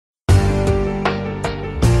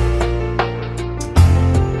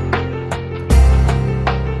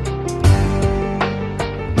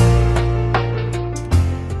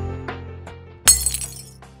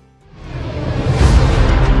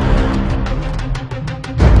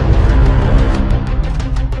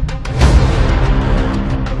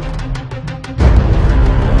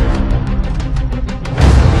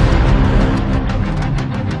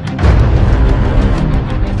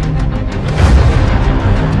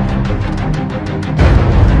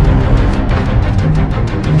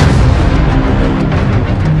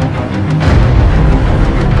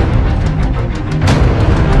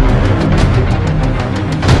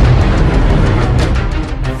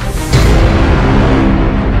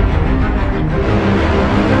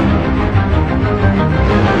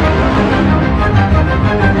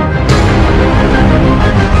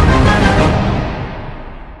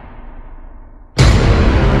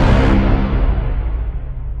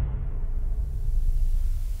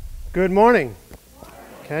Good morning.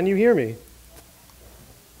 Can you hear me?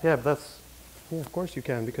 Yeah, of course you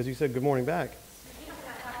can, because you said good morning back.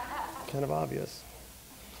 Kind of obvious.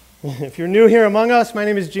 If you're new here among us, my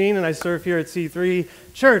name is Gene, and I serve here at C3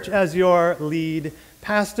 Church as your lead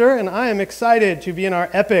pastor, and I am excited to be in our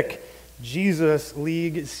epic Jesus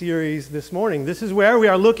League series this morning. This is where we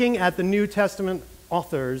are looking at the New Testament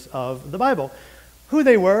authors of the Bible, who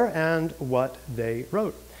they were and what they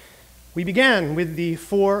wrote. We began with the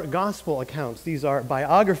 4 gospel accounts. These are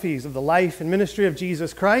biographies of the life and ministry of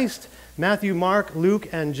Jesus Christ: Matthew, Mark, Luke,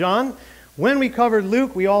 and John. When we covered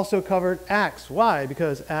Luke, we also covered Acts. Why?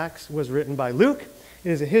 Because Acts was written by Luke.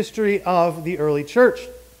 It is a history of the early church.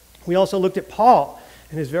 We also looked at Paul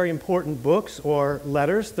and his very important books or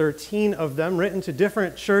letters, 13 of them written to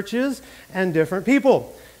different churches and different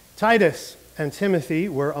people. Titus and Timothy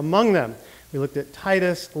were among them. We looked at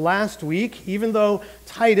Titus last week. Even though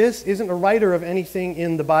Titus isn't a writer of anything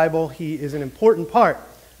in the Bible, he is an important part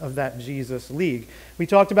of that Jesus League. We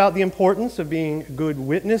talked about the importance of being good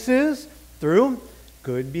witnesses through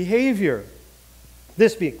good behavior.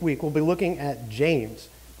 This week we'll be looking at James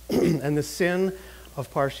and the sin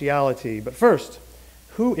of partiality. But first,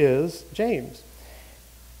 who is James?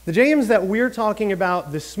 The James that we're talking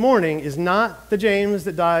about this morning is not the James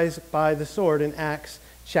that dies by the sword in Acts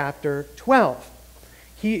chapter 12.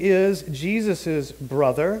 He is Jesus'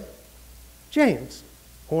 brother, James,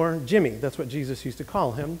 or Jimmy. That's what Jesus used to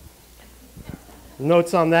call him.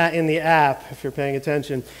 Notes on that in the app, if you're paying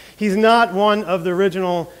attention. He's not one of the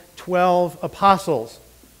original 12 apostles.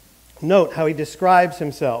 Note how he describes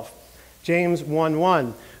himself. James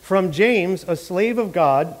 1:1. From James, a slave of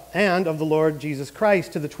God and of the Lord Jesus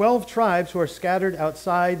Christ, to the 12 tribes who are scattered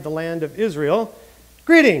outside the land of Israel,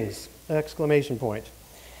 greetings! Exclamation point.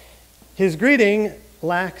 His greeting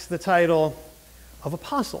lacks the title of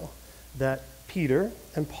apostle that Peter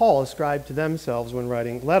and Paul ascribed to themselves when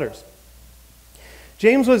writing letters.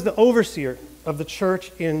 James was the overseer of the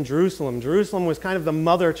church in Jerusalem. Jerusalem was kind of the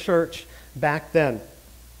mother church back then.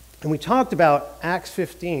 And we talked about Acts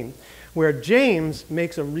 15, where James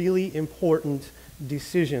makes a really important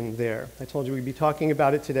decision there. I told you we'd be talking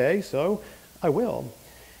about it today, so I will.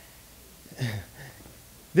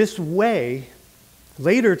 This way,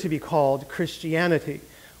 later to be called Christianity,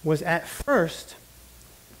 was at first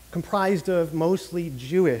comprised of mostly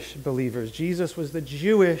Jewish believers. Jesus was the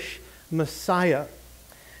Jewish Messiah.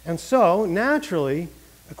 And so, naturally,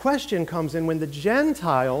 a question comes in when the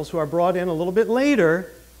Gentiles, who are brought in a little bit later,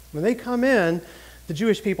 when they come in, the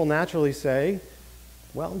Jewish people naturally say,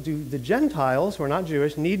 well, do the Gentiles, who are not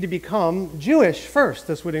Jewish, need to become Jewish first?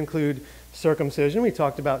 This would include circumcision. We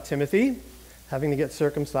talked about Timothy having to get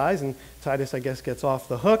circumcised, and Titus, I guess, gets off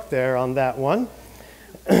the hook there on that one.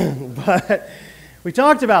 But we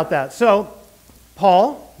talked about that. So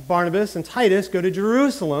Paul, Barnabas, and Titus go to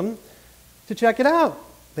Jerusalem to check it out.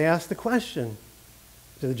 They ask the question,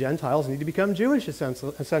 do the Gentiles need to become Jewish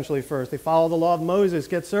essentially first? They follow the law of Moses,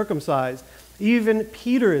 get circumcised. Even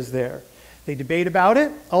Peter is there. They debate about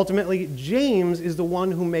it. Ultimately, James is the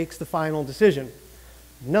one who makes the final decision.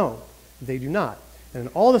 No, they do not. And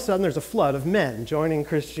all of a sudden, there's a flood of men joining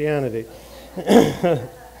Christianity.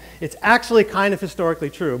 It's actually kind of historically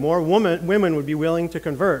true. More women would be willing to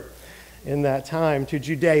convert in that time to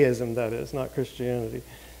Judaism, that is, not Christianity.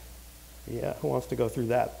 Yeah, who wants to go through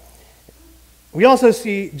that? We also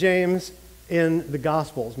see James in the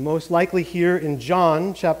Gospels, most likely here in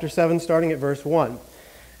John chapter 7, starting at verse 1.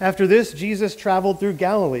 After this, Jesus traveled through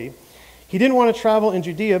Galilee. He didn't want to travel in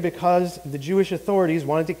Judea because the Jewish authorities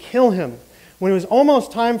wanted to kill him. When it was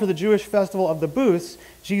almost time for the Jewish festival of the booths,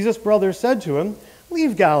 Jesus' brothers said to him,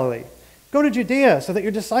 "Leave Galilee. Go to Judea so that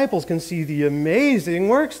your disciples can see the amazing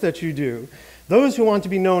works that you do. Those who want to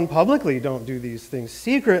be known publicly don't do these things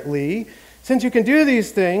secretly. Since you can do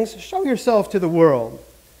these things, show yourself to the world."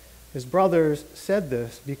 His brothers said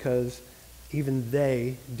this because even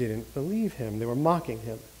they didn't believe him. They were mocking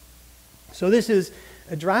him. So this is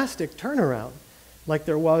a drastic turnaround, like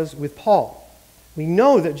there was with Paul. We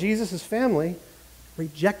know that Jesus' family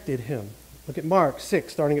rejected him. Look at Mark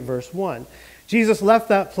 6, starting at verse 1. Jesus left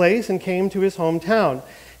that place and came to his hometown.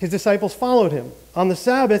 His disciples followed him. On the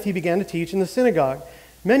Sabbath, he began to teach in the synagogue.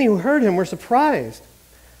 Many who heard him were surprised.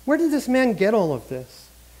 Where did this man get all of this?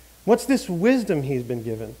 What's this wisdom he's been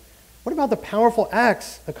given? What about the powerful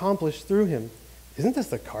acts accomplished through him? Isn't this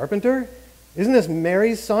the carpenter? Isn't this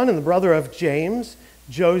Mary's son and the brother of James,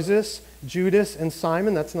 Joseph, Judas, and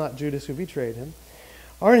Simon? That's not Judas who betrayed him.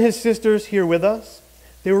 Aren't his sisters here with us?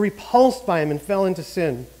 They were repulsed by him and fell into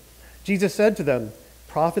sin. Jesus said to them,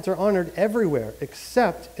 "Prophets are honored everywhere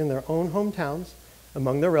except in their own hometowns,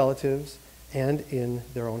 among their relatives, and in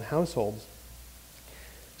their own households.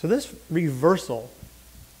 So this reversal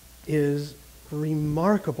is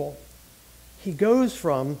remarkable. He goes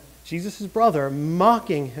from Jesus' brother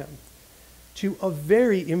mocking him to a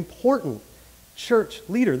very important church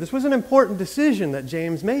leader. This was an important decision that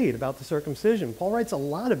James made about the circumcision. Paul writes a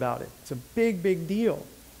lot about it. It's a big, big deal.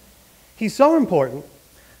 He's so important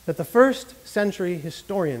that the first century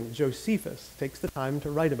historian, Josephus, takes the time to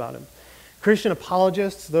write about him. Christian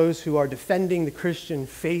apologists, those who are defending the Christian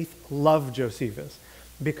faith, love Josephus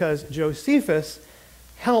because Josephus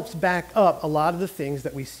helps back up a lot of the things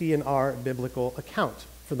that we see in our biblical account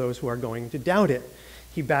for those who are going to doubt it.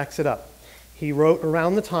 He backs it up. He wrote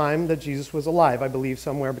around the time that Jesus was alive. I believe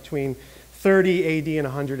somewhere between 30 AD and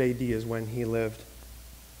 100 AD is when he lived.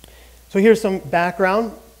 So here's some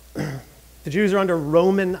background. The Jews are under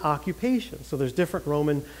Roman occupation. So there's different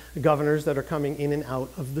Roman governors that are coming in and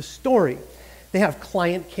out of the story. They have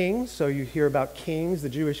client kings, so you hear about kings, the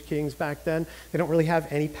Jewish kings back then. They don't really have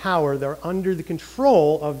any power. They're under the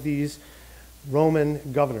control of these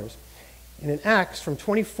Roman governors. And in Acts, from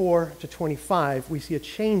 24 to 25, we see a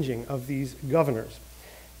changing of these governors.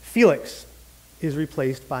 Felix is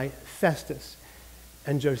replaced by Festus,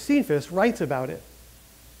 and Josephus writes about it.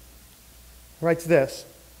 He writes this: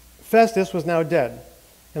 Festus was now dead,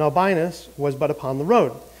 and Albinus was but upon the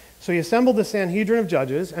road. So he assembled the Sanhedrin of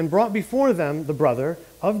judges and brought before them the brother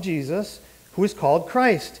of Jesus, who was called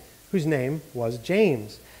Christ, whose name was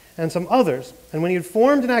James, and some others. And when he had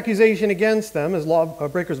formed an accusation against them as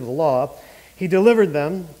breakers of the law, he delivered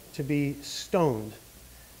them to be stoned.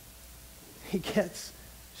 He gets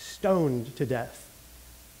stoned to death.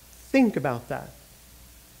 Think about that.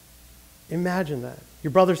 Imagine that.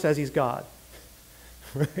 Your brother says he's God,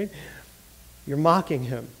 right? You're mocking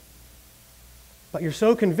him. But you're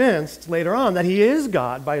so convinced later on that he is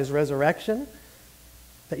God by his resurrection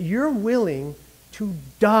that you're willing to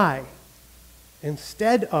die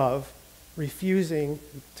instead of refusing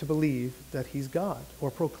to believe that he's God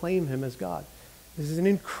or proclaim him as God. This is an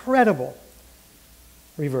incredible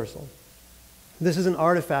reversal. This is an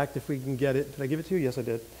artifact, if we can get it. Did I give it to you? Yes, I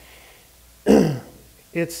did.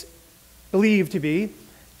 It's believed to be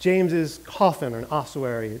James's coffin or an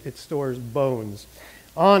ossuary. It stores bones.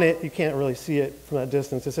 On it, you can't really see it from that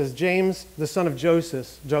distance. It says, James, the son of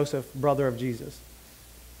Joseph, brother of Jesus.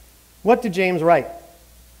 What did James write?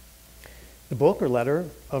 The book or letter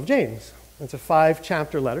of James. It's a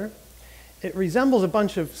 5-chapter letter. It resembles a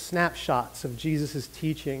bunch of snapshots of Jesus'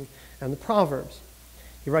 teaching and the Proverbs.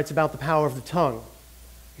 He writes about the power of the tongue.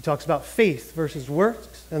 He talks about faith versus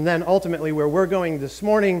works. And then ultimately, where we're going this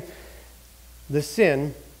morning, the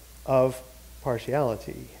sin of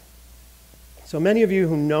partiality. So many of you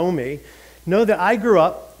who know me know that I grew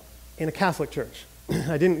up in a Catholic church.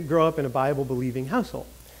 I didn't grow up in a Bible-believing household.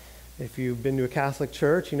 If you've been to a Catholic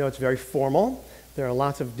church, you know it's very formal. There are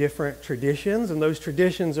lots of different traditions, and those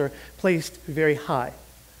traditions are placed very high.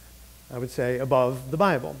 I would say above the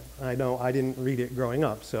Bible. I know I didn't read it growing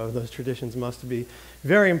up, so those traditions must be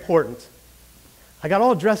very important. I got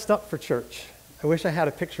all dressed up for church. I wish I had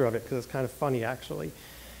a picture of it because it's kind of funny, actually.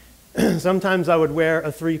 Sometimes I would wear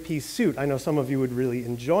a 3-piece suit. I know some of you would really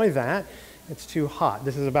enjoy that. It's too hot.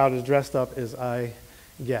 This is about as dressed up as I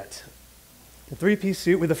get. A 3-piece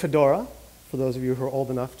suit with a fedora, for those of you who are old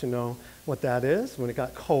enough to know what that is, when it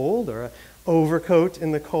got cold, or an overcoat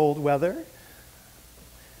in the cold weather.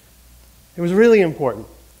 It was really important,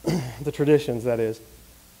 the traditions, that is.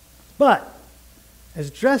 But as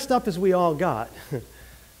dressed up as we all got,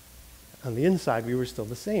 on the inside we were still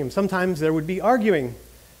the same. Sometimes there would be arguing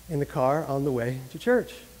in the car on the way to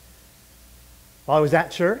church. While I was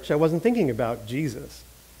at church, I wasn't thinking about Jesus.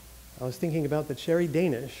 I was thinking about the cherry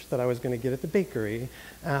Danish that I was going to get at the bakery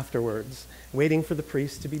afterwards, waiting for the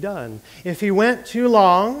priest to be done. If he went too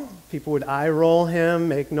long, people would eye roll him,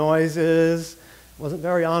 make noises. It wasn't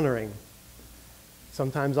very honoring.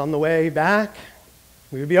 Sometimes on the way back,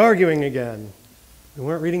 we would be arguing again. We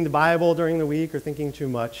weren't reading the Bible during the week or thinking too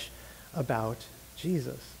much about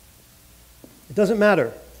Jesus. It doesn't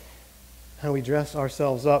matter how we dress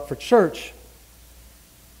ourselves up for church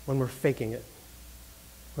when we're faking it,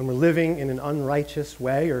 when we're living in an unrighteous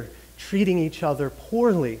way or treating each other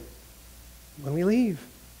poorly when we leave.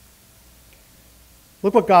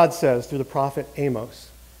 Look what God says through the prophet Amos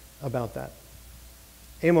about that.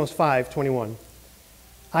 Amos 5:21.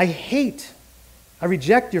 I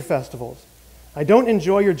reject your festivals. I don't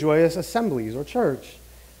enjoy your joyous assemblies or church.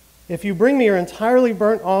 If you bring me your entirely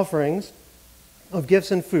burnt offerings of gifts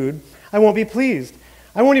and food, I won't be pleased.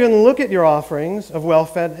 I won't even look at your offerings of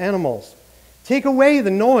well-fed animals. Take away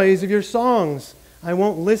the noise of your songs. I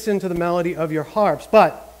won't listen to the melody of your harps.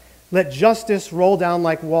 But Let justice roll down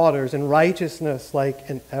like waters and righteousness like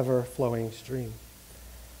an ever-flowing stream.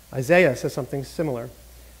 Isaiah says something similar.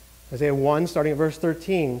 Isaiah 1, starting at verse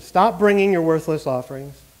 13. Stop bringing your worthless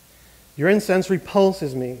offerings. Your incense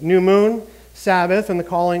repulses me. New moon, Sabbath, and the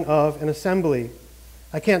calling of an assembly.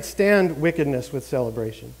 I can't stand wickedness with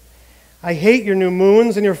celebration. I hate your new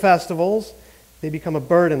moons and your festivals. They become a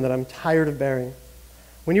burden that I'm tired of bearing.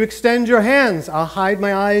 When you extend your hands, I'll hide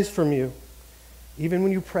my eyes from you. Even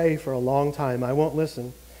when you pray for a long time, I won't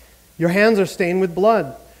listen. Your hands are stained with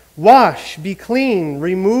blood. Wash, be clean,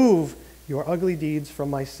 remove your ugly deeds from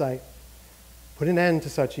my sight. Put an end to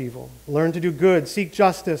such evil. Learn to do good, seek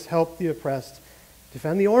justice, help the oppressed,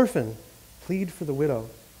 defend the orphan, plead for the widow.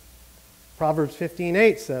 Proverbs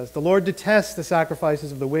 15:8 says, the Lord detests the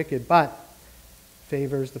sacrifices of the wicked, but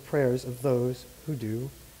favors the prayers of those who do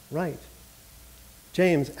right.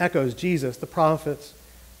 James echoes Jesus, the prophets,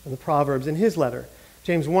 and the Proverbs in his letter.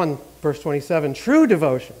 James 1, verse 27, true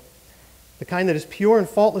devotion, the kind that is pure and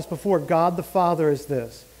faultless before God the Father, is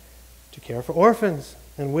this: to care for orphans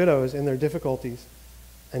and widows in their difficulties,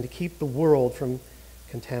 and to keep the world from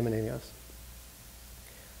contaminating us.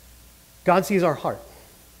 God sees our heart,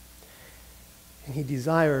 and he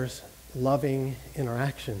desires loving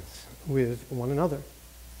interactions with one another.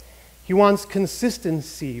 He wants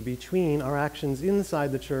consistency between our actions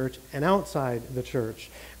inside the church and outside the church,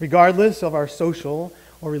 regardless of our social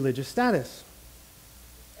or religious status.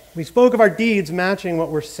 We spoke of our deeds matching what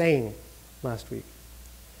we're saying last week.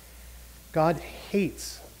 God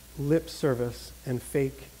hates lip service and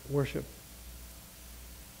fake worship.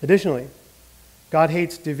 Additionally, God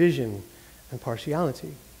hates division and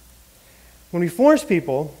partiality. When we force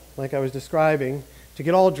people, like I was describing, to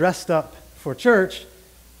get all dressed up for church,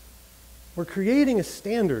 we're creating a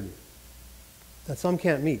standard that some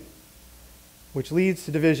can't meet, which leads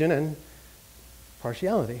to division and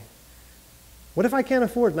partiality. What if I can't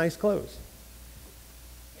afford nice clothes?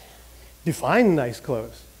 Define nice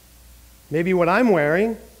clothes. Maybe what I'm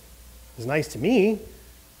wearing is nice to me,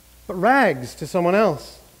 but rags to someone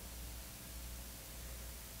else.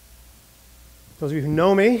 Those of you who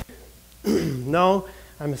know me know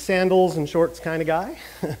I'm a sandals and shorts kind of guy.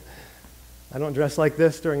 I don't dress like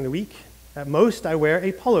this during the week. At most, I wear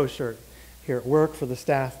a polo shirt here at work for the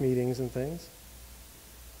staff meetings and things.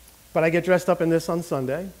 But I get dressed up in this on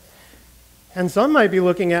Sunday. And some might be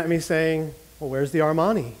looking at me saying, well, where's the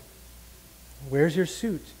Armani? Where's your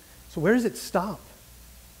suit? So where does it stop?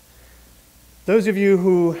 Those of you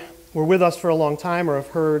who were with us for a long time or have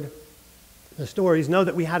heard the stories know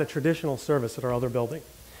that we had a traditional service at our other building.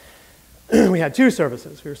 We had two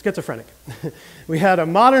services. We were schizophrenic. We had a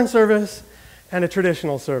modern service and a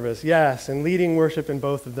traditional service. Yes, and leading worship in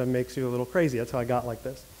both of them makes you a little crazy. That's how I got like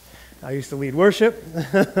this. I used to lead worship.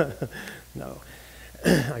 No,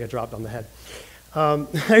 I got dropped on the head.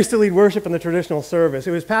 I used to lead worship in the traditional service.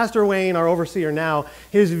 It was Pastor Wayne, our overseer now,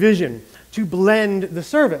 his vision to blend the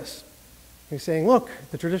service. He's saying, look,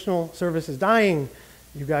 the traditional service is dying.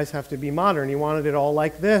 You guys have to be modern. He wanted it all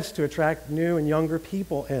like this to attract new and younger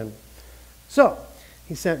people in. So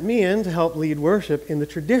he sent me in to help lead worship in the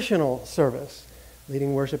traditional service,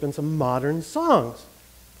 leading worship in some modern songs.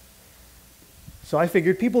 So I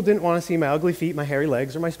figured people didn't want to see my ugly feet, my hairy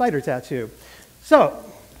legs, or my spider tattoo. So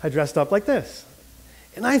I dressed up like this.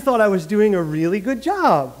 And I thought I was doing a really good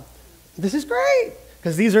job. This is great,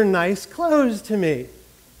 because these are nice clothes to me.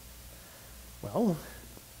 Well,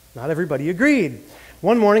 not everybody agreed.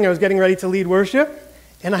 One morning I was getting ready to lead worship,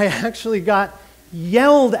 and I actually got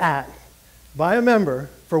yelled at by a member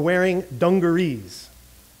for wearing dungarees.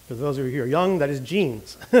 For those of you who are young, that is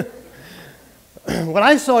jeans. What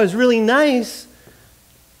I saw is really nice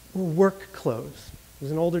were work clothes. He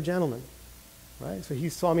was an older gentleman, right? So he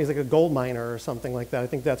saw me as like a gold miner or something like that. I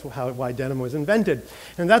think that's why denim was invented.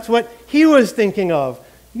 And that's what he was thinking of.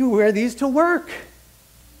 You wear these to work.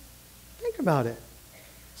 Think about it.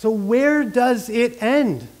 So where does it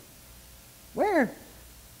end? Where?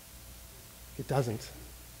 It doesn't.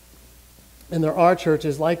 And there are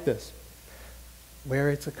churches like this, where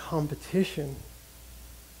it's a competition.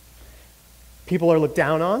 People are looked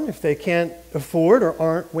down on if they can't afford or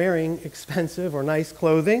aren't wearing expensive or nice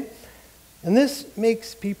clothing. And this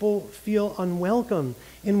makes people feel unwelcome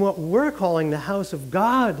in what we're calling the house of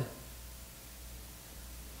God.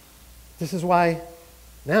 This is why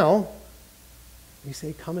now we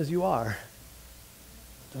say, come as you are.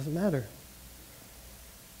 It doesn't matter.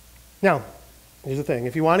 Now, here's the thing.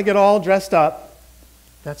 If you want to get all dressed up,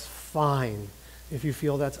 that's fine if you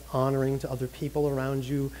feel that's honoring to other people around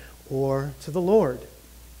you or to the Lord.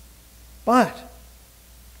 But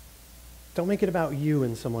don't make it about you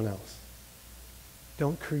and someone else.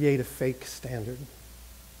 Don't create a fake standard.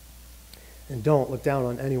 And don't look down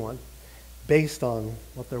on anyone based on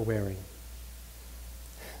what they're wearing.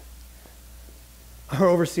 Our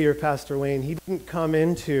overseer, Pastor Wayne, he didn't come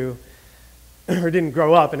into, or didn't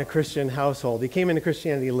grow up in a Christian household. He came into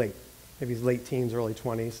Christianity late. Maybe his late teens, early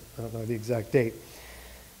 20s. I don't know the exact date.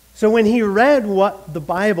 So when he read what the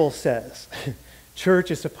Bible says church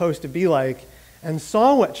is supposed to be like, and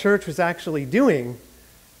saw what church was actually doing,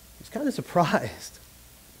 he was kind of surprised.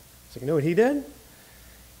 So you know what he did?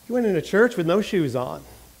 He went into church with no shoes on,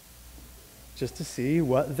 just to see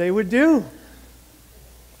what they would do.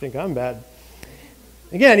 I think I'm bad.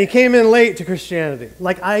 Again, he came in late to Christianity,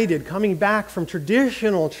 like I did, coming back from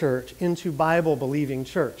traditional church into Bible-believing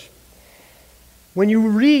church. When you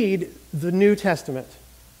read the New Testament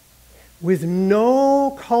with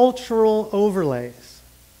no cultural overlays,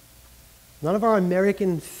 none of our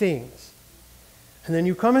American things, and then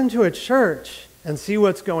you come into a church and see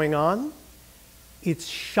what's going on, it's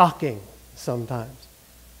shocking sometimes.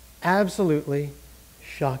 Absolutely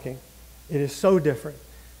shocking. It is so different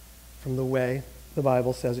from the way the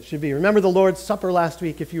Bible says it should be. Remember the Lord's Supper last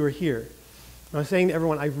week if you were here. I was saying to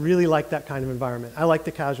everyone, I really like that kind of environment. I like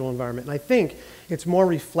the casual environment. And I think it's more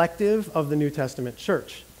reflective of the New Testament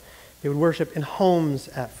church. They would worship in homes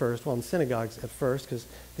at first, well, in synagogues at first because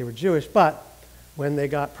they were Jewish, but when they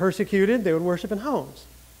got persecuted, they would worship in homes.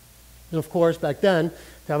 And of course, back then,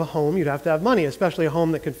 to have a home, you'd have to have money, especially a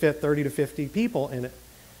home that could fit 30 to 50 people in it.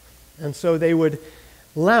 And so they would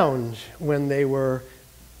lounge when they were,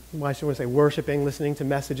 well, I shouldn't say worshiping, listening to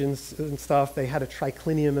messages and stuff. They had a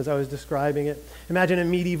triclinium as I was describing it. Imagine a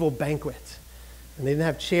medieval banquet. And they didn't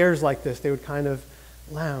have chairs like this. They would kind of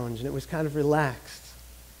lounge, and it was kind of relaxed.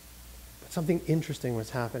 But something interesting was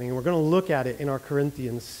happening, and we're going to look at it in our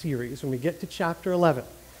Corinthians series. When we get to chapter 11,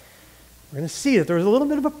 we're going to see that there was a little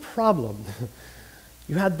bit of a problem.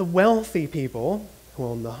 You had the wealthy people who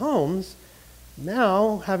owned the homes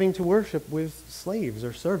now having to worship with slaves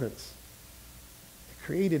or servants.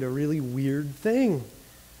 Created a really weird thing.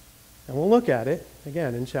 And we'll look at it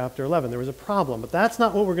again in chapter 11. There was a problem, but that's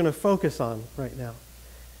not what we're going to focus on right now.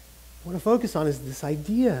 What I want to focus on is this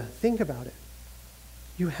idea. Think about it.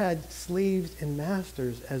 You had slaves and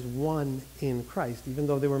masters as one in Christ, even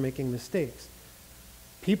though they were making mistakes.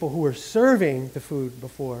 People who were serving the food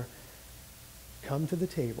before come to the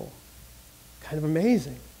table. Kind of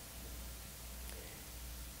amazing.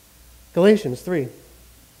 Galatians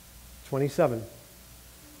 3:27.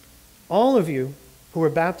 All of you who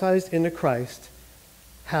were baptized into Christ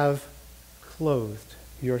have clothed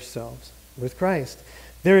yourselves with Christ.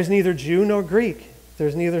 There is neither Jew nor Greek. There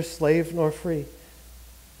is neither slave nor free,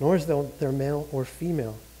 nor is there male or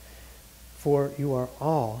female. For you are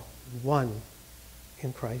all one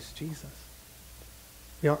in Christ Jesus.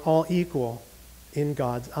 We are all equal in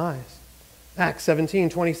God's eyes. Acts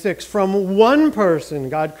 17:26. From one person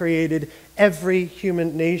God created every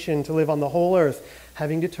human nation to live on the whole earth,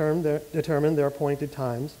 having determined their appointed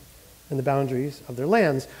times and the boundaries of their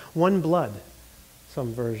lands. One blood,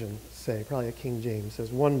 some versions say. Probably a King James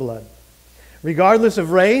says one blood. Regardless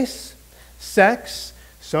of race, sex,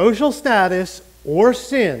 social status, or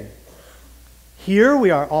sin, here we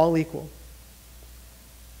are all equal.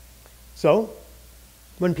 So,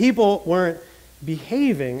 when people weren't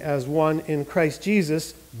behaving as one in Christ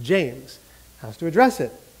Jesus, James has to address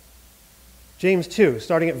it. James 2,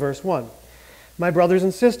 starting at verse 1. My brothers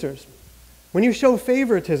and sisters, when you show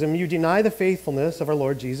favoritism, you deny the faithfulness of our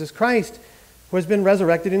Lord Jesus Christ, who has been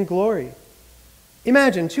resurrected in glory.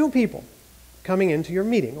 Imagine two people coming into your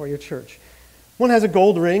meeting or your church. One has a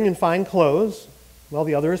gold ring and fine clothes, while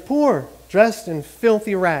the other is poor, dressed in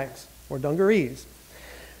filthy rags or dungarees.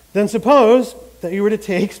 Then suppose that you were to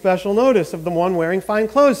take special notice of the one wearing fine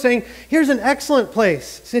clothes, saying, here's an excellent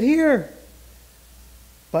place, sit here.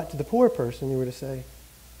 But to the poor person, you were to say,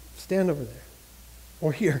 stand over there.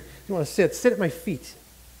 Or here, if you want to sit at my feet.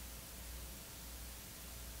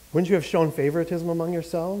 Wouldn't you have shown favoritism among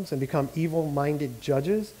yourselves and become evil-minded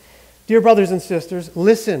judges? Dear brothers and sisters,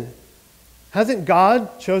 listen. Hasn't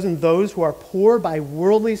God chosen those who are poor by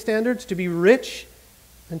worldly standards to be rich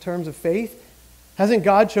in terms of faith? Hasn't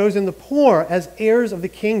God chosen the poor as heirs of the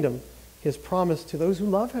kingdom, his promise to those who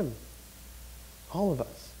love him? All of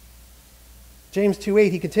us. James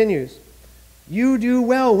 2:8, he continues, you do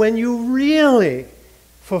well when you really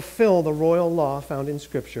fulfill the royal law found in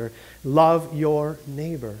Scripture. Love your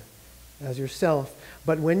neighbor as yourself.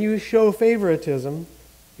 But when you show favoritism,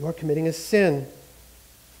 you are committing a sin.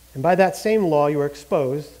 And by that same law, you are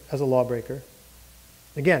exposed as a lawbreaker.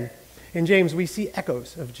 Again, in James, we see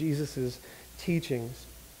echoes of Jesus' teachings.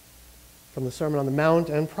 from the Sermon on the Mount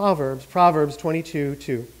and Proverbs, Proverbs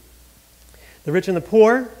 22:2. The rich and the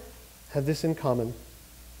poor have this in common.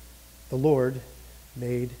 The Lord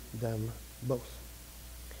made them both.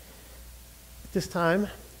 At this time,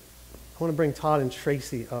 I want to bring Todd and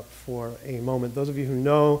Tracy up for a moment. Those of you who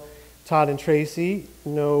know Todd and Tracy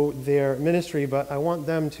know their ministry, but I want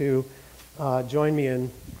them to join me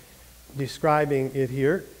in describing it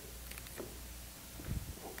here.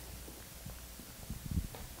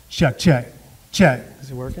 Check, check, check.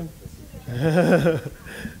 Is it working? All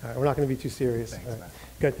right, we're not going to be too serious. Thanks, all right. man.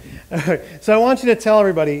 Good. All right. So I want you to tell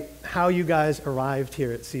everybody how you guys arrived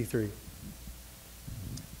here at C3.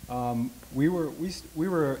 We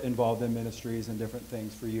were involved in ministries and different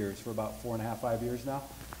things for years, for about 4.5, 5 years now.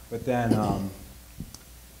 But then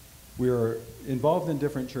we were involved in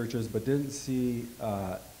different churches, but didn't see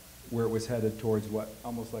where it was headed towards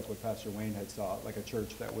almost like what Pastor Wayne had saw, like a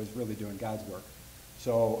church that was really doing God's work.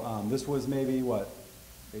 So this was maybe 8 months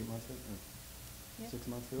ago? Yep. 6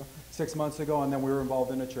 months ago? 6 months ago, and then we were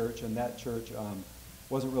involved in a church, and that church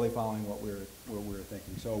wasn't really following what we were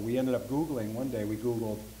thinking. So we ended up Googling. One day we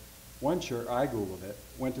Googled one church. I Googled it,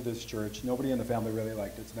 went to this church. Nobody in the family really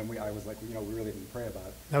liked it, so then I was like, we really didn't pray about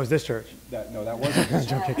it. That was this church. No, that wasn't this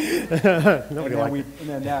church. Nobody liked it. And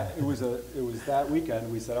then it was that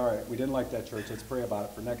weekend, we said, all right, we didn't like that church, let's pray about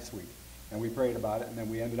it for next week. And we prayed about it, and then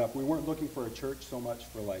we ended up, we weren't looking for a church so much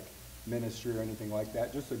for like ministry or anything like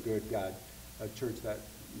that, just a good a church that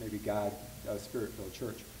maybe a spirit-filled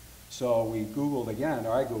church. So we Googled again,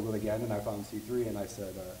 or I Googled again, and I found C3, and I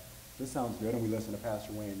said, this sounds good, and we listened to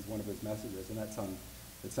Pastor Wayne's, one of his messages, and it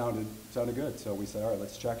sounded good. So we said, all right,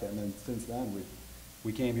 let's check it. And then since then,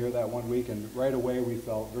 we came here that one week, and right away we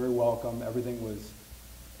felt very welcome.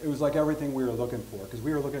 It was like everything we were looking for, because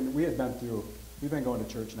we've been going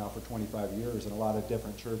to church now for 25 years in a lot of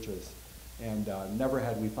different churches, and never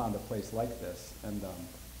had we found a place like this. And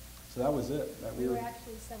so that was it. We were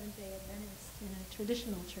actually Seventh-day Adventists in a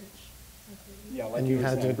traditional church. Yeah, like and you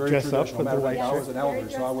had to very dress up traditional. for the right I church. was an elder,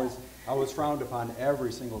 so I was frowned upon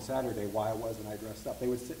every single Saturday why wasn't I dressed up. They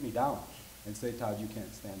would sit me down and say, Todd, you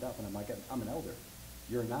can't stand up. And I'm like, I'm an elder.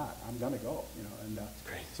 You're not. I'm going to go. And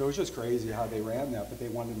so it was just crazy how they ran that, but they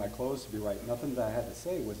wanted my clothes to be right. Nothing that I had to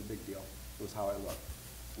say was a big deal. It was how I looked,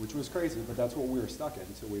 which was crazy, but that's what we were stuck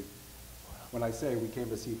in. So when I say we came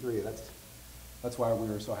to C3, that's why we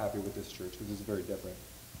were so happy with this church, because it's very different,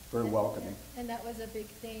 very welcoming. And that was a big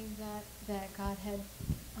thing that God had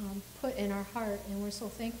put in our heart, and we're so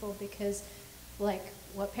thankful because, like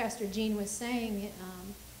what Pastor Gene was saying,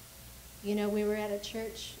 we were at a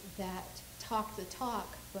church that talked the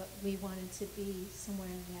talk, but we wanted to be somewhere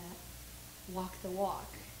that walked the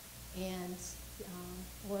walk. And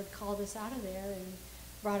Lord called us out of there and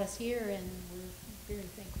brought us here, and we're very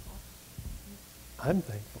thankful. I'm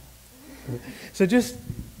thankful. So just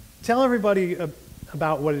tell everybody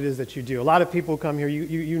about what it is that you do. A lot of people come here,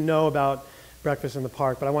 you know about Breakfast in the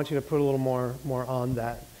Park, but I want you to put a little more on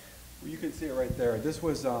that. Well, you can see it right there. This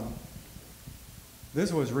was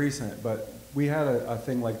recent, but we had a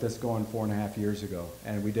thing like this going 4.5 years ago,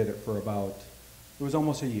 and we did it for it was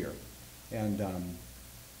almost a year. And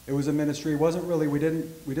it was a ministry. It wasn't really, we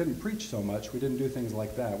didn't preach so much. We didn't do things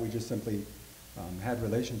like that. We just simply had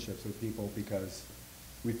relationships with people because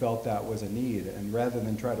we felt that was a need. And rather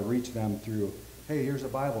than try to reach them through, hey, here's a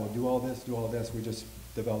Bible, do all this, we just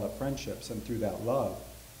developed friendships. And through that love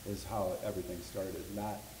is how everything started,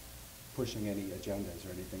 not pushing any agendas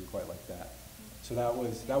or anything quite like that. So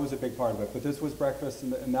that was a big part of it. But this was breakfast,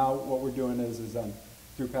 and now what we're doing is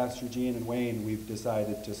through Pastor Gene and Wayne, we've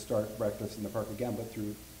decided to start Breakfast in the Park again, but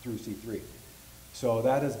through C3. So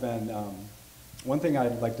that has been, one thing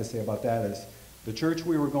I'd like to say about that is the church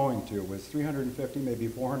we were going to was 350, maybe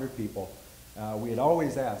 400 people. We had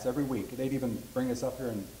always asked every week. They'd even bring us up here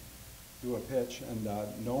and do a pitch, and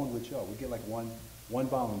no one would show. We'd get like one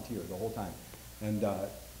volunteer the whole time. And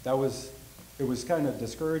it was kind of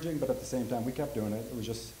discouraging, but at the same time, we kept doing it. It was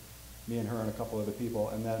just me and her and a couple other people.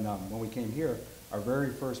 And then when we came here, our very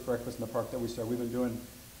first Breakfast in the Park that we started, we've been doing,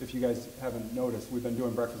 if you guys haven't noticed, we've been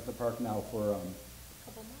doing Breakfast in the Park now for a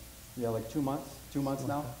couple months. Yeah, like 2 months. 2 months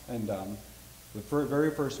now. And the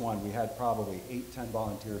very first one, we had probably 8-10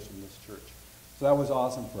 volunteers from this church. So that was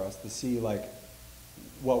awesome for us to see like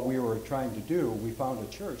what we were trying to do. We found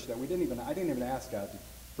a church that I didn't even ask God to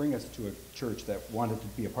bring us to a church that wanted to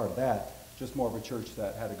be a part of that, just more of a church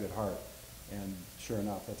that had a good heart. And sure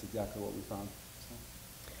enough, that's exactly what we found.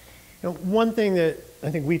 So. One thing that I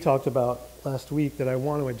think we talked about last week that I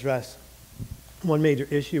want to address, one major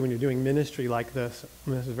issue when you're doing ministry like this,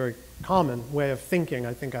 and this is a very common way of thinking,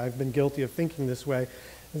 I think I've been guilty of thinking this way,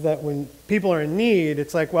 is that when people are in need,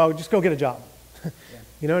 it's like, well, just go get a job.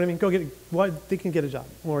 You know what I mean? Go get what they can get a job,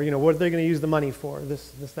 or what are they going to use the money for?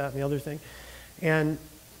 This, that, and the other thing. And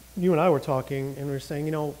you and I were talking, and we were saying,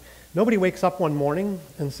 nobody wakes up one morning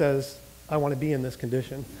and says, I want to be in this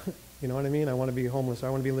condition. You know what I mean? I want to be homeless, or I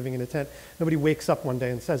want to be living in a tent. Nobody wakes up one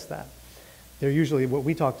day and says that. They're usually what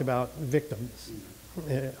we talked about, victims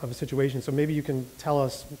of a situation. So maybe you can tell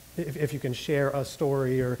us, if you can share a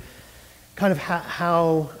story, or kind of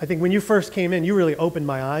how, I think when you first came in, you really opened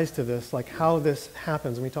my eyes to this, like how this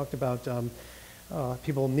happens. And we talked about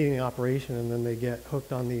people needing an operation and then they get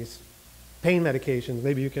hooked on these pain medications.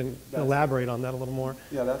 Maybe you can elaborate on that a little more.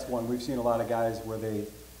 Yeah, that's one. We've seen a lot of guys where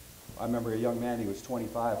I remember a young man, he was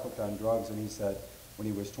 25, hooked on drugs, and he said when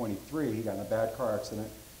he was 23, he got in a bad car accident,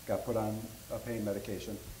 got put on a pain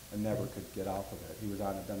medication, and never could get off of it. He was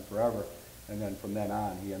on it then forever. And then from then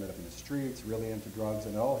on, he ended up in the streets, really into drugs,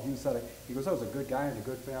 and he goes, I was a good guy, in a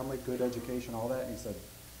good family, good education, all that. And he said,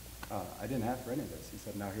 I didn't ask for any of this. He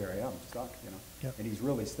said, now here I am, stuck, Yep. And he's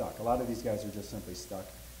really stuck. A lot of these guys are just simply stuck,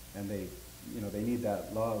 and they need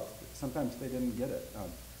that love. Sometimes they didn't get it.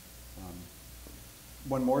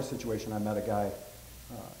 One more situation, I met a guy,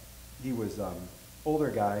 he was older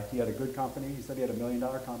guy, he had a good company. He said he had $1 million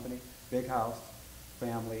company, big house,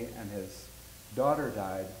 family, and his daughter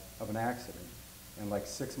died of an accident, and like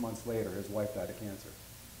 6 months later, his wife died of cancer.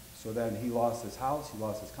 So then he lost his house, he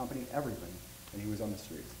lost his company, everything, and he was on the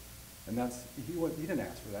streets. And he didn't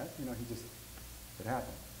ask for that, it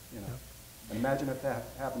happened, Yep. And imagine if that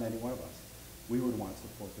happened to any one of us. We would want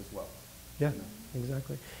support as well. Yeah,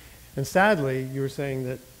 exactly. And sadly, you were saying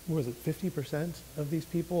that, what was it, 50% of these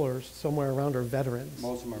people, or somewhere around, are veterans?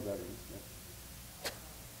 Most of them are veterans, yeah.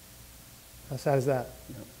 How sad is that?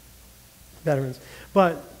 Yeah. Veterans.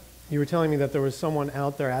 But you were telling me that there was someone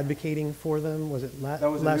out there advocating for them. Was it last week?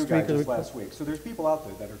 That was a new guy just last week. So there's people out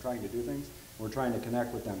there that are trying to do things. We're trying to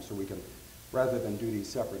connect with them so we can, rather than do these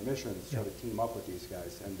separate missions, try to team up with these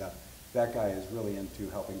guys. And that guy is really into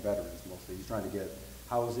helping veterans mostly. He's trying to get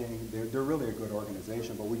housing. They're really a good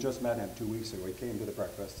organization, but we just met him 2 weeks ago. He came to the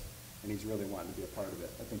breakfast, and he's really wanting to be a part of it.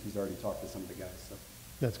 I think he's already talked to some of the guys. So.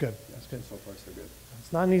 That's good. Yeah, That's good. So far, so good.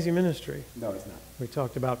 It's not an easy ministry. No, it's not. We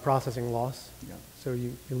talked about processing loss. Yeah. So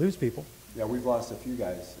you lose people. Yeah, we've lost a few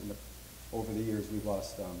guys over the years. We've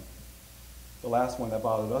lost. The last one that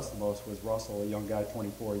bothered us the most was Russell, a young guy,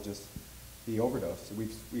 24. He overdosed.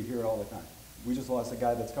 We hear it all the time. We just lost a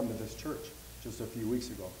guy that's come to this church just a few weeks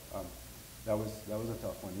ago. That was a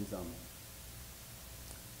tough one.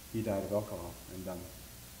 He died of alcohol, and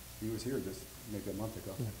he was here just maybe a month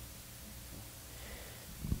ago. Yeah.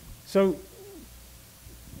 So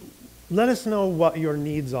let us know what your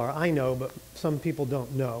needs are. I know, but some people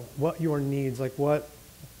don't know what your needs. Like what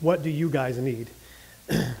do you guys need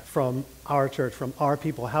from our church, from our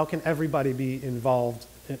people? How can everybody be involved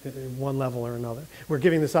in one level or another? We're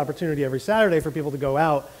giving this opportunity every Saturday for people to go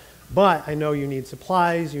out, but I know you need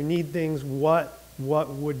supplies, you need things. What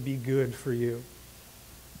would be good for you?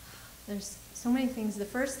 There's so many things. The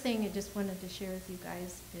first thing I just wanted to share with you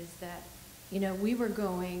guys is that, we were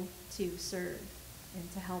going to serve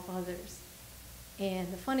and to help others.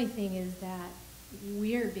 And the funny thing is that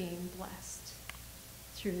we're being blessed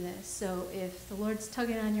through this. So if the Lord's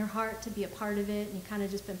tugging on your heart to be a part of it and you kind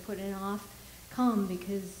of just been putting it off, come,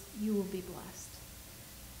 because you will be blessed.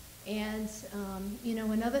 And,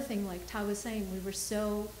 another thing, like Todd was saying,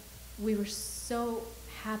 we were so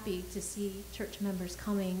happy to see church members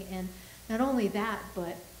coming. And not only that,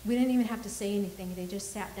 but we didn't even have to say anything. They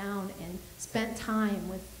just sat down and spent time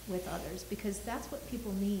with others, because that's what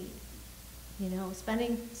people need.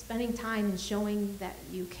 Spending time and showing that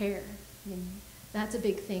you care. That's a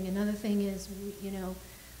big thing. Another thing is,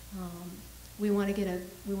 we want to get a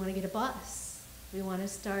bus. We want to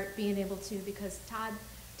start being able to, because Todd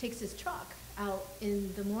takes his truck out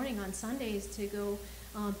in the morning on Sundays to go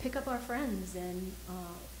pick up our friends, and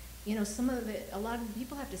a lot of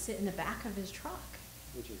people have to sit in the back of his truck.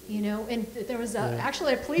 And there was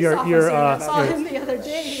actually a police officer. I saw him the other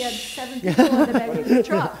day. He had 7 people in the back of his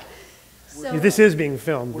truck. So, this is being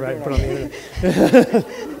filmed, right? Put on the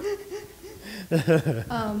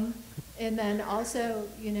internet. And then also,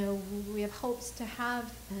 we have hopes to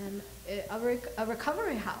have a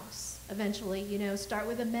recovery house eventually. Start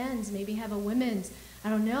with a men's, maybe have a women's. I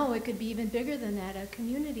don't know. It could be even bigger than that, a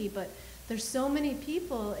community. But there's so many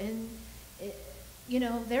people, and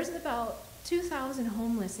there's about 2,000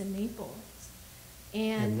 homeless in Naples.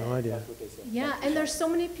 And I have no idea. That's what they said. Yeah, and there's so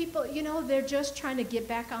many people, they're just trying to get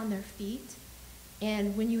back on their feet.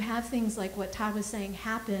 And when you have things like what Todd was saying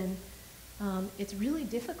happen, it's really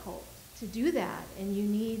difficult to do that, and you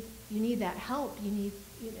need that help. You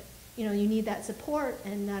need that support,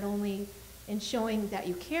 and not only in showing that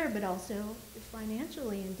you care, but also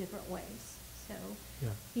financially in different ways. So,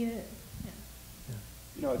 yeah.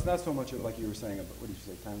 It's not so much like you were saying about, what did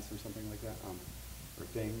you say, tents or something like that, or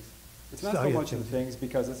things. It's not Oh, so yeah, much the things,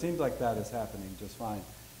 because it seems like that is happening just fine.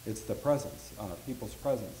 It's the presence, people's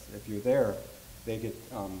presence. If you're there, they get,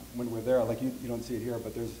 when we're there, like you don't see it here,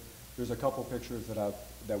 but there's a couple pictures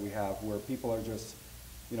that we have where people are just,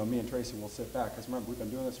 me and Tracy will sit back, because remember, we've been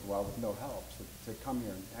doing this for a while with no help, so to come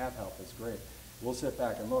here and have help is great. We'll sit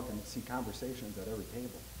back and look and see conversations at every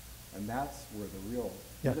table, and that's where the real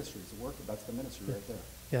ministry is working. That's the ministry right there.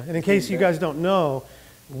 Yeah, and in case you guys don't know,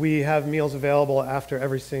 we have meals available after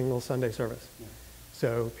every single Sunday service. Yeah.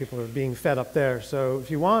 So people are being fed up there. So if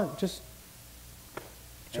you want, just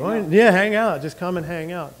join. Hang out. Just come and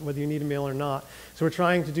hang out, whether you need a meal or not. So we're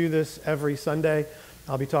trying to do this every Sunday.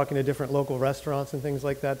 I'll be talking to different local restaurants and things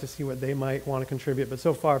like that to see what they might want to contribute. But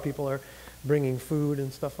so far, people are bringing food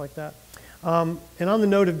and stuff like that. And on the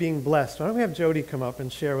note of being blessed, why don't we have Jodi come up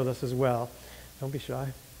and share with us as well? Don't be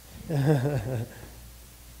shy.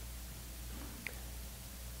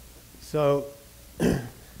 So,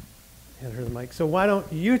 hand her the mic. So why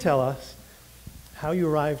don't you tell us how you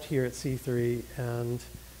arrived here at C3 and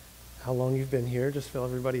how long you've been here? Just fill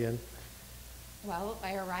everybody in. Well,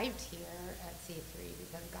 I arrived here at C3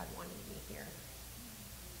 because God wanted me here.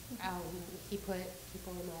 He put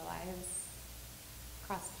people in my lives,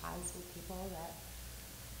 crossed paths with people that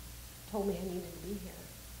told me I needed to be here,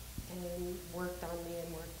 and worked on me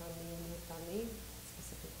and worked on me and worked on me,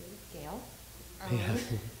 specifically Gail.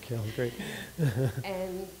 Gail, great.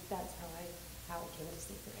 And that's how I came to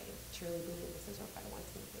C3. I truly believe this is what God wants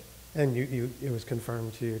me to be. And it was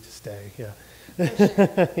confirmed to you to stay, yeah. For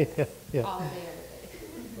sure. Yeah. All day,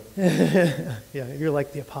 every day. Yeah, you're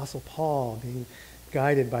like the Apostle Paul, being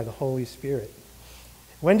guided by the Holy Spirit.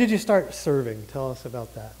 When did you start serving? Tell us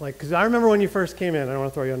about that. Because I remember when you first came in. I don't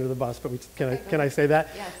want to throw you under the bus, but can I say that?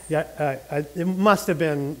 Yes. Yeah. You must have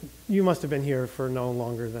been here for no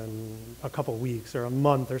longer than a couple weeks or a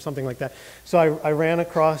month or something like that. So I ran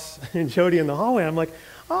across Jodi in the hallway. I'm like,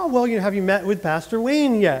 oh, well, have you met with Pastor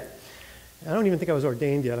Wayne yet? I don't even think I was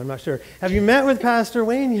ordained yet. I'm not sure. Have you met with Pastor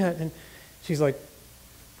Wayne yet? And she's like,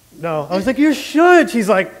 no. I was like, you should. She's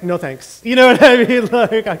like, no thanks. You know what I mean?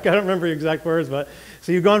 Like, I can't remember your exact words, but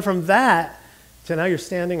so you've gone from that to now you're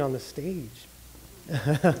standing on the stage.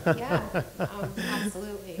 Yeah,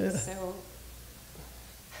 absolutely. So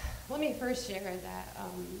let me first share that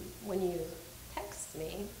when you text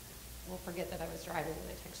me, we'll forget that I was driving when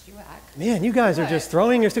I text you back. Man, you guys are just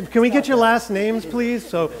throwing your... Can we get your last names, please?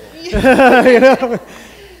 So,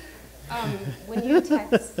 when you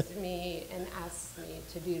text me and asked me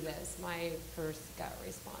to do this, my first gut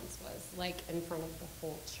response was, like, in front of the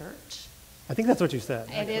whole church. I think that's what you said.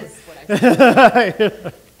 It is what I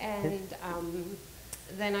said. And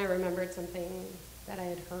then I remembered something that I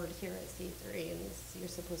had heard here at C3, and you're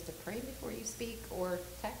supposed to pray before you speak or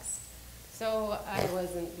text. So I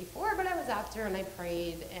wasn't before, but I was after, and I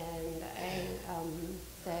prayed, and I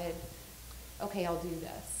said, okay, I'll do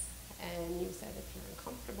this. And you said, if you're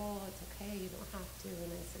uncomfortable, it's okay, you don't have to.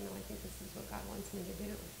 And I said, no, I think this is what God wants me to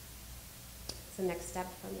do. It's the next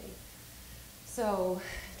step for me. So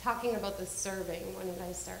talking about the serving, when did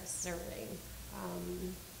I start serving?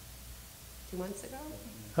 2 months ago.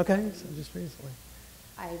 Okay, so just recently.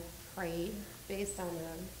 I prayed based on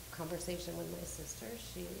a conversation with my sister.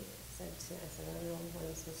 She said to me, I said, I don't know what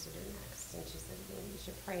I'm supposed to do next. And she said, well, you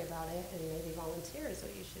should pray about it, and maybe volunteer is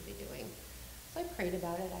what you should be doing. So I prayed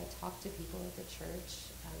about it. I talked to people at the church,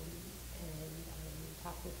 and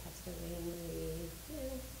talked with Pastor Wayne,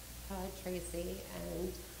 Todd, Tracy,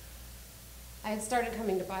 and I had started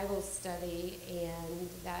coming to Bible study, and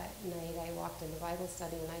that night I walked into Bible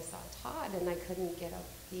study and I saw Todd, and I couldn't get up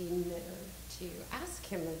the nerve to ask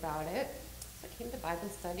him about it. So I came to Bible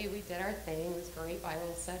study, we did our thing, it was great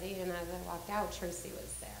Bible study, and as I walked out, Tracy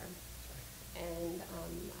was there. And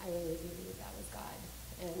I really believe that was God.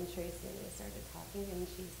 And Tracy and I started talking, and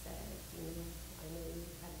she said, I know you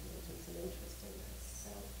had some interest in this.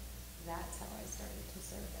 So that's how I started to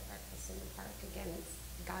serve at Breakfast in the Park. Again, it's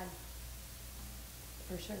God.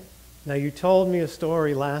 For sure. Now, you told me a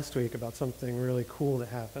story last week about something really cool that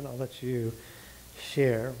happened. I'll let you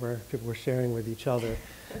share, where people were sharing with each other.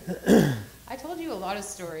 I told you a lot of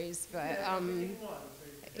stories, but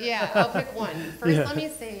yeah, I'll pick one. First, let me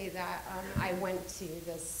say that I went to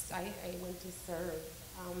serve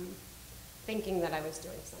thinking that I was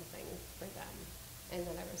doing something for them and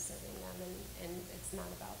that I was serving them, and it's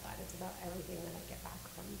not about that. It's about everything that I get back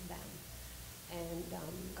from them. and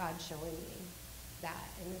God showing me that,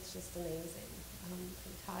 and it's just amazing. From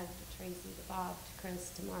Todd to Tracy to Bob to Chris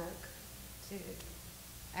to Mark to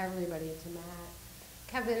everybody to Matt.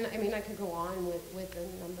 Kevin, I mean, I could go on with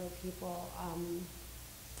a number of people.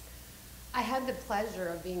 I had the pleasure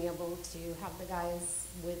of being able to have the guys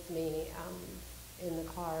with me in the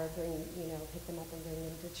car, pick them up and bring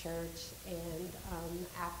them to church. And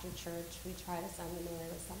after church, we try to send them away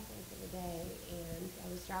with something for the day. And I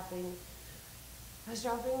was dropping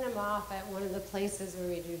them off at one of the places where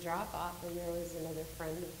we do drop off, and there was another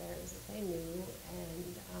friend of theirs that they knew.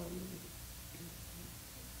 And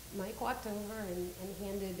Mike walked over and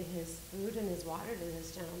handed his food and his water to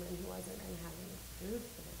this gentleman who wasn't going to have any food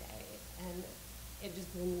for the day. And it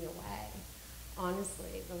just blew me away.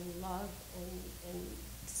 Honestly, the love and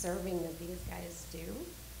serving that these guys do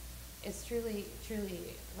is truly,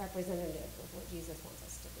 truly representative of what Jesus wants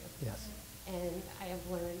us to do. Yes. And I have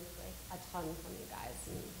learned a ton from you guys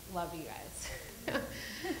and love you guys.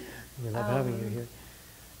 We love having you here.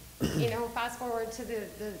 Fast forward to the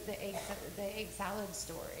egg salad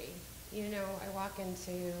story. I walk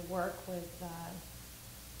into work with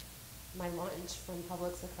my lunch from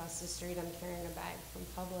Publix across the street. I'm carrying a bag from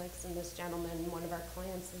Publix, and this gentleman, one of our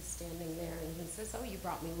clients, is standing there, and he says, "Oh, you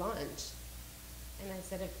brought me lunch." And I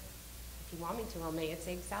said, if you want me to, I'll make it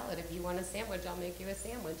egg salad. If you want a sandwich, I'll make you a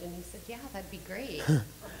sandwich. And he said, "Yeah, that'd be great."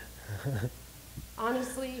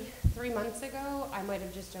 Honestly, 3 months ago, I might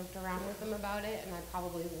have just joked around with him about it, and I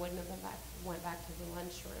probably wouldn't have went back to the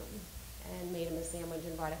lunchroom and made him a sandwich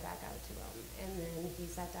and brought it back out to him. And then he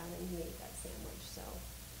sat down and he ate that sandwich. So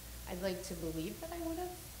I'd like to believe that I would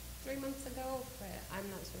have 3 months ago, but I'm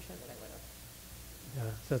not so sure that I would have.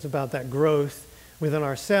 Yeah, so it's about that growth within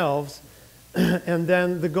ourselves, and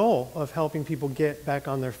then the goal of helping people get back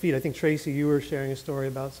on their feet. I think, Tracy, you were sharing a story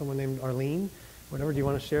about someone named Arlene. Whatever, do you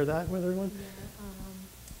want to share that with everyone? Yeah,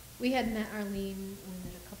 we had met Arlene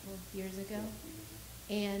a couple of years ago,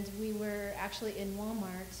 and we were actually in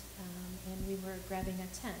Walmart, and we were grabbing a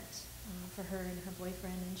tent for her and her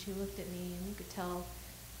boyfriend, and she looked at me, and you could tell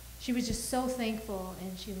she was just so thankful,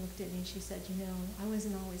 and she looked at me and she said, I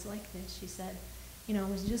wasn't always like this. She said, I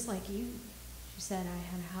was just like you. She said, I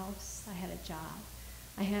had a house, I had a job,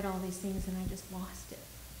 I had all these things, and I just lost it.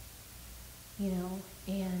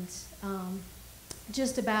 And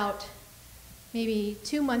just about maybe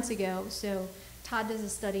 2 months ago, so Todd does a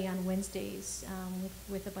study on Wednesdays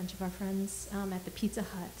with a bunch of our friends at the Pizza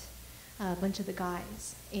Hut, a bunch of the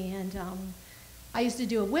guys. And I used to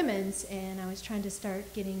do a women's, and I was trying to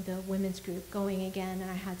start getting the women's group going again, and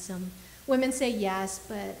I had some women say yes,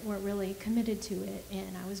 but weren't really committed to it.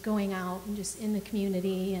 And I was going out and just in the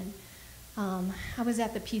community, and I was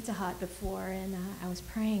at the Pizza Hut before, and I was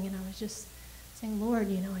praying, and I was just saying, Lord,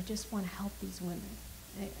 I just want to help these women.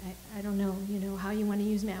 I don't know, how you want to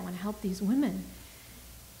use me. I want to help these women.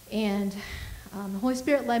 And the Holy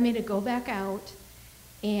Spirit led me to go back out,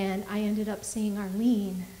 and I ended up seeing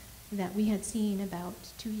Arlene that we had seen about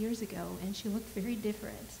 2 years ago, and she looked very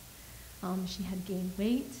different. She had gained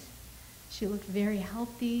weight. She looked very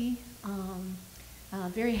healthy,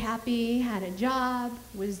 very happy, had a job,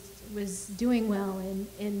 was doing well,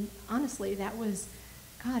 and honestly, that was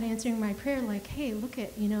God answering my prayer, like, hey, look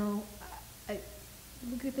at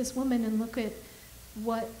this woman, and look at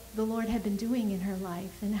what the Lord had been doing in her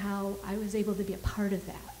life and how I was able to be a part of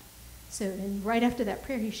that. So, and right after that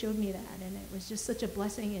prayer, he showed me that, and it was just such a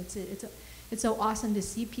blessing. It's so awesome to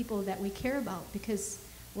see people that we care about, because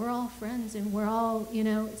we're all friends, and we're all,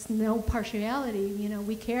 it's no partiality,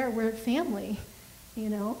 we care, we're family,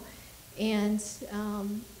 and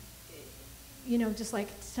just like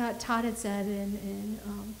Todd had said, and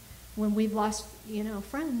when we've lost,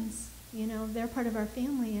 friends, they're part of our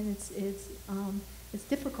family, and it's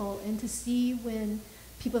difficult. And to see when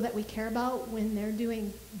people that we care about, when they're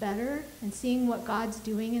doing better, and seeing what God's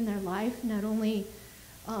doing in their life, not only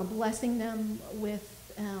blessing them with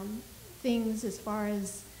things as far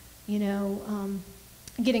as,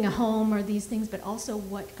 getting a home or these things, but also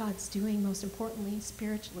what God's doing, most importantly,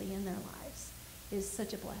 spiritually in their lives, is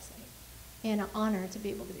such a blessing and an honor to be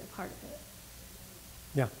able to be a part of it.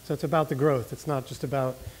 Yeah, so it's about the growth. It's not just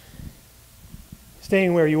about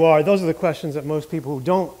staying where you are. Those are the questions that most people who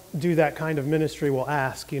don't do that kind of ministry will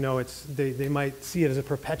ask. They might see it as a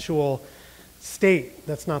perpetual state.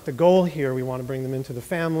 That's not the goal here. We want to bring them into the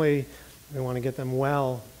family. We want to get them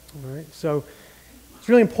well. All right. So it's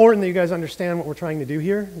really important that you guys understand what we're trying to do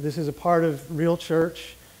here. This is a part of real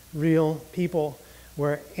church, real people,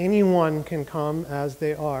 where anyone can come as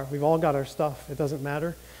they are. We've all got our stuff. It doesn't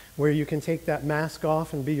matter. Where you can take that mask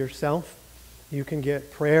off and be yourself. You can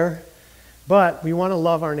get prayer But we want to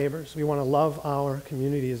love our neighbors. We want to love our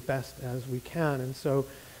community as best as we can. And so,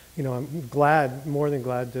 I'm glad, more than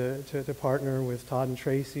glad, to partner with Todd and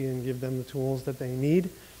Tracy and give them the tools that they need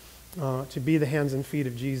to be the hands and feet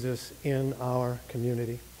of Jesus in our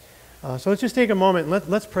community. So let's just take a moment and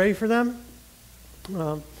let's pray for them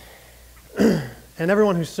and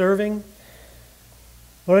everyone who's serving.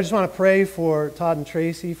 Lord, I just want to pray for Todd and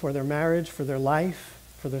Tracy, for their marriage, for their life,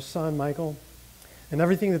 for their son, Michael, and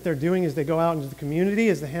everything that they're doing as they go out into the community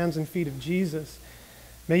as the hands and feet of Jesus.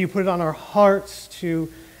 May you put it on our hearts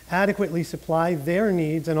to adequately supply their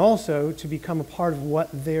needs and also to become a part of what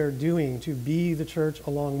they're doing, to be the church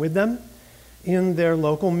along with them in their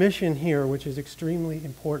local mission here, which is extremely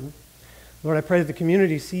important. Lord, I pray that the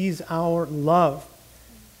community sees our love.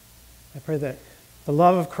 I pray that the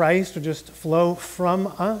love of Christ will just flow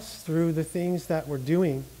from us through the things that we're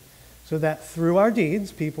doing, so that through our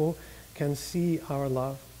deeds, people can see our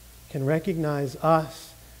love, can recognize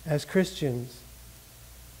us as Christians,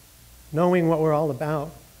 knowing what we're all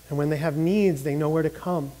about. And when they have needs, they know where to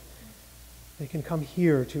come. They can come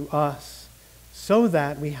here to us so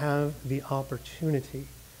that we have the opportunity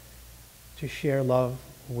to share love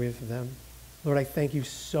with them. Lord, I thank you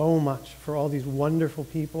so much for all these wonderful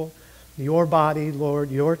people, your body,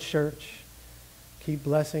 Lord, your church. Keep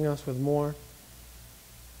blessing us with more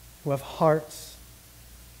who have hearts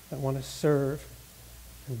that want to serve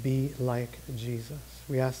and be like Jesus.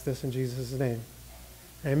 We ask this in Jesus' name.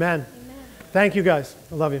 Amen. Amen. Thank you, guys.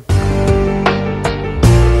 I love you.